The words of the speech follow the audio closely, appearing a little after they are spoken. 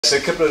So a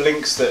couple of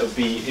links that would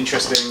be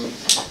interesting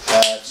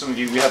for some of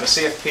you. We have a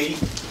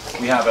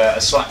CFP, we have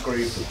a Slack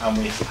group, and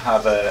we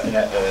have a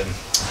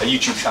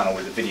YouTube channel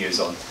with the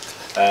videos on.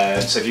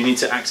 So if you need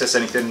to access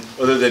anything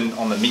other than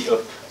on the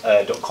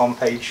meetup.com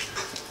page,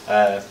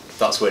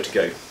 that's where to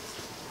go.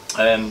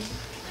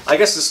 I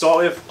guess to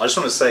start with, I just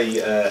want to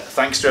say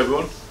thanks to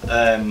everyone.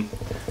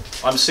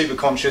 I'm super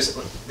conscious.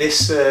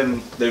 This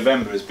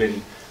November has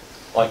been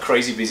like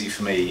crazy busy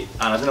for me,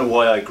 and I don't know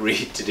why I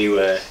agreed to do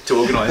to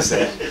organise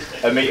a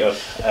meetup.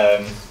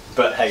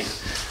 But hey,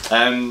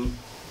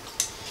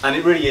 and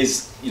it really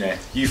is, you know,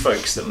 you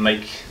folks that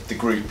make the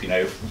group. You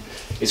know,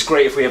 it's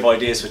great if we have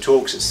ideas for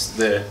talks. It's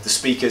the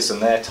speakers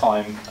and their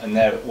time and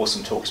their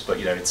awesome talks. But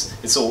you know,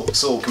 it's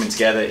all coming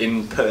together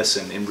in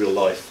person, in real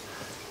life,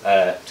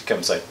 to come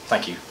and say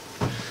thank you.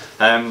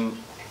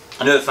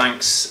 Another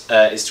thanks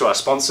is to our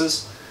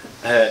sponsors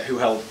who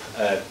help.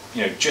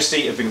 You know, Just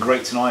Eat have been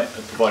great tonight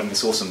at providing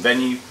this awesome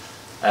venue.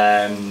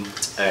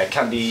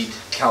 Candide,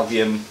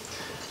 Calvium,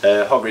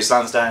 Hoggery's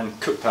Lansdowne,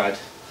 Cookpad,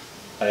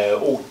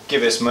 all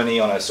give us money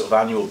on a sort of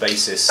annual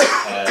basis,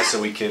 so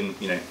we can,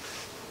 you know,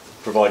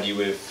 provide you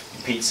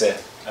with pizza,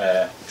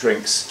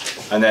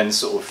 drinks, and then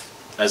sort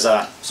of as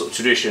a sort of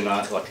tradition,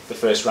 like the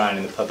first round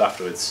in the pub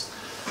afterwards.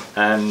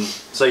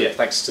 So yeah,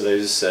 thanks to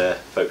those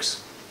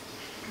folks.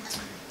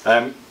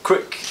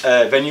 Quick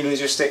venue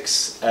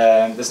logistics.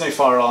 There's no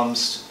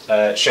firearms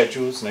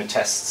schedules, no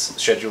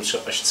tests scheduled,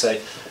 I should say.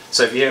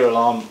 So if you hear an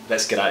alarm,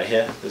 let's get out of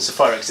here. There's a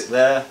fire exit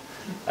there.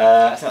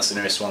 I think that's the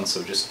nearest one, so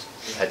we'll just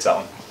head to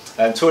that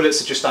one.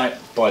 Toilets are just out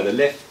by the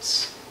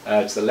lifts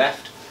to the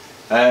left.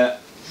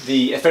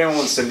 If anyone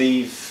wants to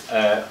leave,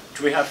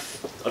 do we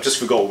have? I just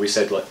forgot what we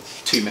said like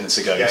 2 minutes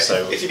ago. Yeah,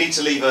 so if you need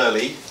to leave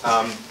early,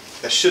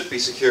 there should be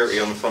security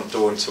on the front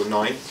door until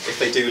 9. If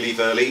they do leave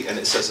early and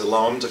it says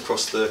alarmed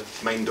across the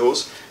main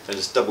doors, then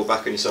just double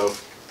back on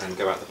yourself and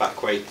go out the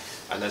back way.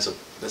 And there's a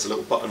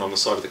little button on the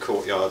side of the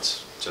courtyard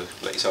to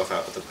let yourself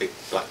out of the big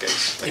black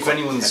gates. They're if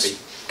anyone's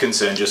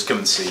concerned, just come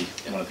and see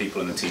one of the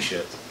people in the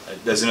t-shirt.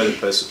 There's another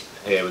person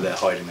here where they're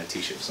hiding their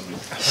t-shirt for some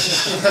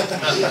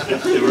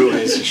reason. The rule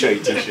is you show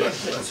your t-shirt.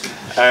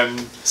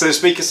 So the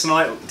speakers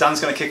tonight, Dan's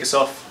going to kick us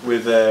off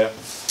with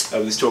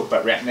this talk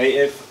about React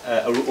Native,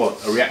 a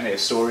React Native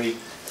story,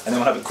 and then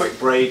we'll have a quick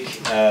break,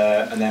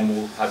 and then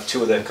we'll have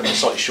 2 other kind of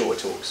slightly shorter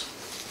talks.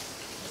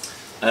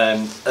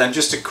 And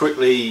just to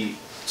quickly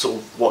sort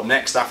of what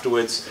next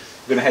afterwards,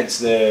 we're going to head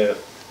to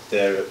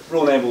the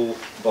Royal Naval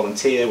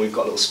Volunteer. We've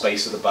got a little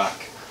space at the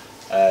back,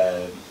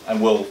 and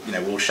we'll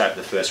shout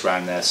the first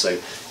round there. So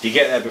if you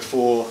get there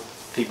before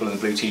people in the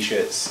blue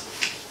t-shirts,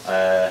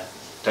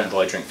 don't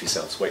buy a drink for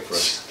yourselves. Wait for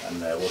us, and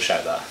we'll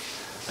shout that.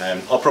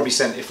 I'll probably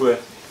send,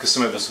 because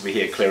some of us will be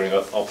here clearing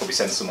up, I'll probably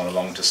send someone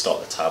along to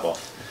start the tab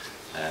off.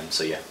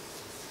 So yeah,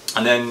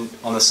 and then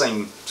on the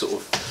same sort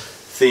of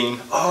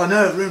theme. Oh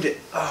no, I ruined it.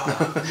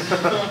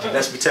 Oh.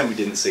 Let's pretend we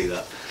didn't see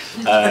that.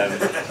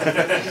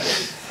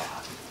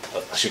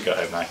 I should go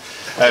home now.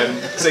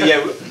 So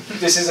yeah,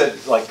 this is a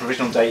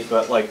provisional date,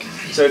 but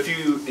so if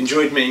you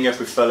enjoyed meeting up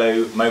with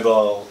fellow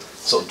mobile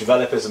sort of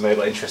developers and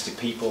mobile interested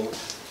people,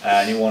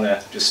 and you want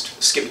to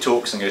just skip the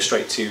talks and go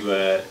straight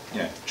to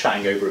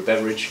chatting over a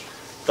beverage,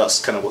 that's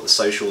kind of what the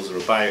socials are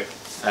about,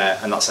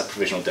 and that's a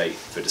provisional date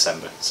for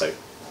December. So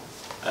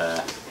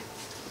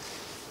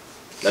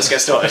let's get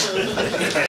started.